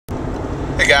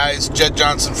Hey guys, Jed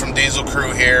Johnson from Diesel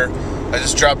Crew here. I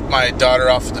just dropped my daughter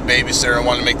off at the babysitter. I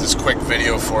wanted to make this quick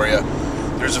video for you.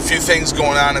 There's a few things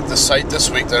going on at the site this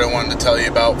week that I wanted to tell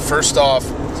you about. First off,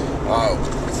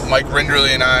 Mike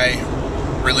Rinderly and I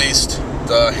released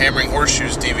the Hammering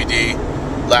Horseshoes DVD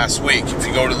last week. If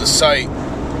you go to the site,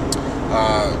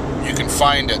 you can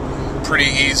find it pretty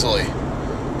easily.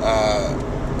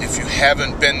 If you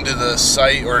haven't been to the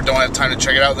site or don't have time to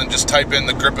check it out, then just type in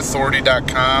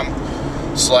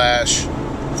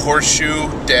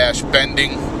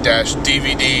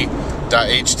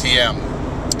thegripauthority.com/horseshoe-bending-dvd.htm,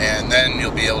 and then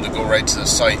you'll be able to go right to the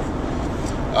site.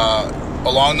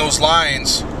 Along those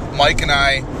lines, Mike and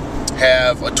I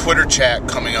have a Twitter chat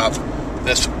coming up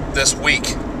this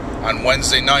week on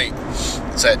Wednesday night.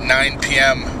 It's at 9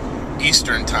 p.m.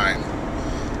 Eastern Time.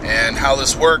 And how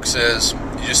this works is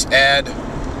you just add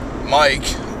Mike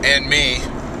and me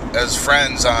as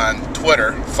friends on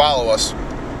Twitter, follow us,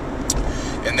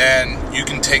 and then you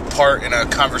can take part in a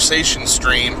conversation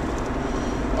stream,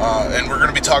 and we're going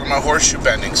to be talking about horseshoe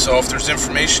bending. So if there's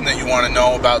information that you want to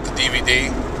know about the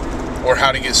DVD or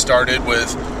how to get started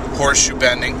with horseshoe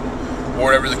bending, or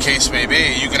whatever the case may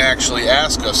be, you can actually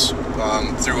ask us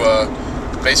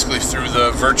basically through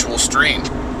the virtual stream.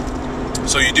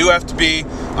 So you do have to be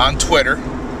on Twitter,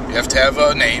 you have to have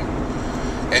a name,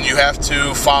 and you have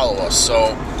to follow us.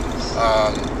 So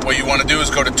what you want to do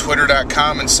is go to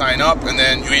twitter.com and sign up, and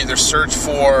then you either search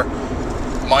for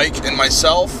Mike and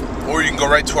myself, or you can go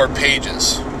right to our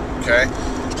pages, okay?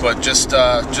 But just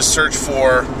search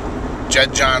for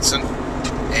Jed Johnson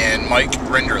and Mike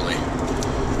Rinderly.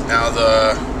 Now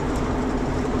the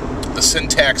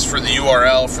syntax for the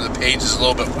URL for the page is a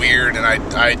little bit weird, and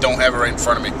I don't have it right in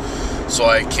front of me, so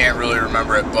I can't really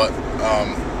remember it, but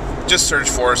just search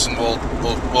for us and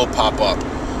we'll pop up.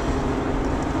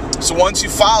 So once you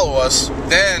follow us,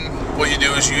 then what you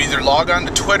do is you either log on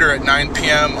to Twitter at 9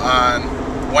 p.m. on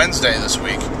Wednesday this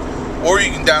week, or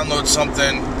you can download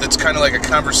something that's kind of like a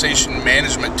conversation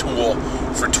management tool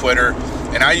for Twitter,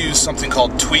 and I use something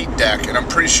called TweetDeck, and I'm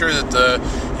pretty sure that the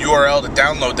URL to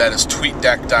download that is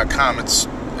tweetdeck.com. It's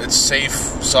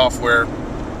safe software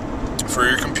for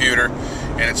your computer,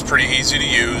 and it's pretty easy to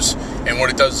use, and what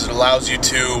it does is it allows you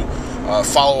to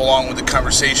follow along with the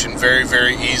conversation very,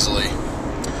 very easily.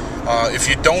 If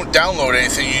you don't download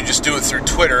anything, you just do it through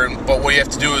Twitter, but what you have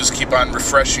to do is keep on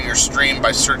refreshing your stream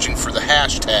by searching for the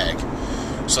hashtag.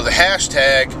 So the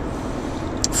hashtag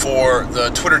for the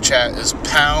Twitter chat is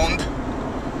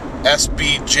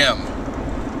 #SBGym.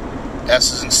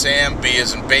 S as in Sam, B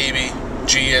as in baby,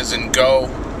 G as in go,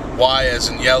 Y as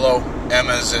in yellow, M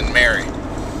as in Mary.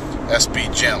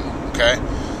 SBGym, okay?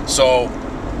 So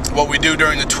what we do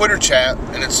during the Twitter chat,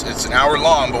 and it's an hour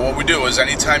long, but what we do is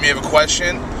anytime you have a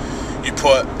question, you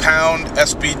put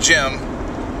 #SBGym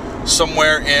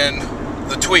somewhere in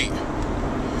the tweet.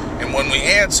 And when we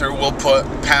answer, we'll put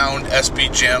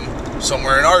 #SBGym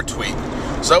somewhere in our tweet.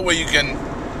 So that way you can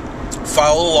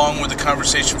follow along with the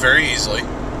conversation very easily.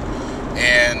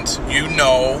 And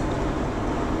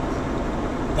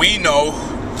we know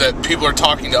that people are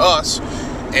talking to us,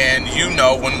 and you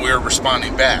know when we're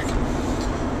responding back.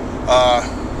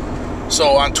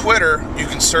 So on Twitter, you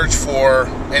can search for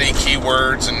any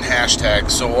keywords and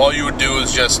hashtags. So all you would do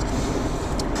is just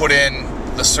put in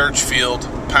the search field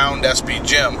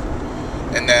 #SBGym,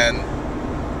 and then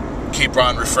keep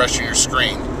on refreshing your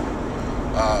screen.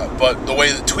 But the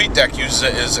way that TweetDeck uses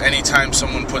it is anytime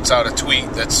someone puts out a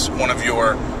tweet that's one of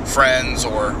your friends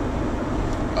or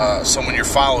someone you're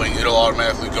following, it'll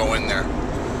automatically go in there.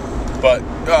 But,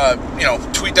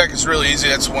 TweetDeck is really easy.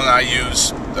 That's one I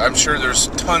use. I'm sure there's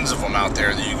tons of them out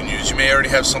there that you can use. You may already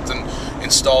have something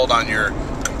installed on your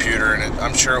computer, and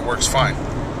I'm sure it works fine.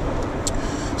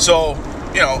 So,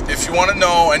 if you want to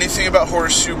know anything about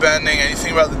horseshoe bending,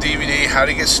 anything about the DVD, how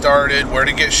to get started, where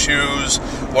to get shoes,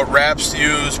 what wraps to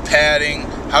use, padding,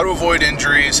 how to avoid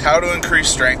injuries, how to increase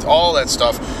strength, all that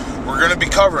stuff, we're going to be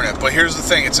covering it. But here's the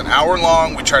thing, it's an hour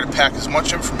long. We try to pack as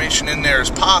much information in there as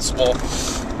possible,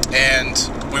 and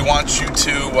we want you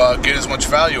to get as much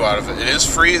value out of it. It is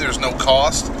free, there's no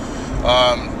cost.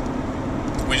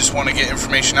 We just want to get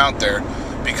information out there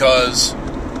because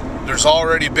there's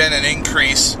already been an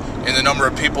increase in the number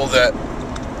of people that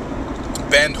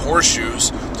bend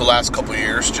horseshoes the last couple of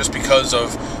years just because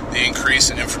of the increase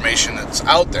in information that's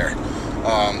out there.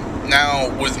 Now,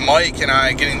 with Mike and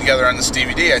I getting together on this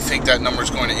DVD, I think that number is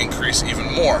going to increase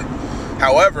even more.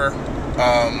 However,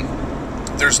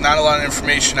 there's not a lot of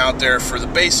information out there for the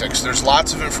basics. There's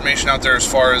lots of information out there as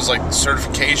far as like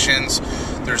certifications,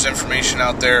 there's information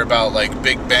out there about like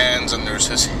big bends, and there's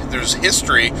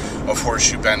history of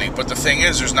horseshoe bending. But the thing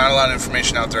is, there's not a lot of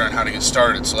information out there on how to get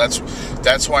started. So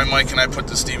that's why Mike and I put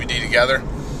this DVD together,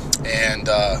 and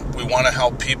we want to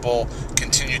help people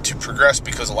continue to progress,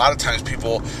 because a lot of times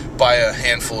people buy a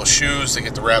handful of shoes, they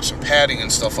get the wraps and padding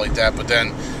and stuff like that, but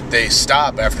then they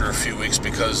stop after a few weeks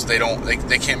because they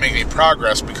can't make any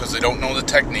progress because they don't know the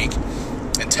technique.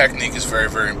 And technique is very,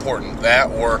 very important. That,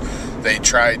 or they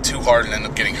try too hard and end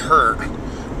up getting hurt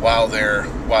while they're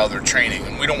training.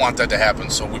 And we don't want that to happen,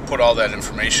 so we put all that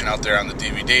information out there on the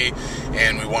DVD,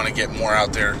 and we want to get more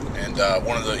out there. And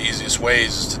one of the easiest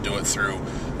ways is to do it through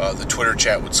the Twitter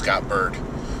chat with Scott Bird.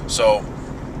 So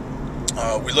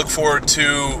we look forward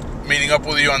to meeting up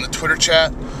with you on the Twitter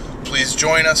chat. Please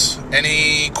join us.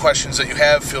 Any questions that you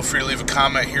have, feel free to leave a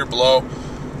comment here below,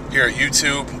 here at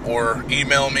YouTube, or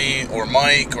email me or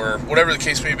Mike, or whatever the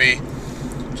case may be.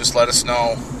 Just let us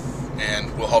know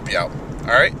and we'll help you out.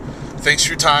 Alright? Thanks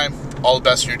for your time. All the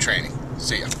best in your training.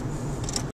 See ya.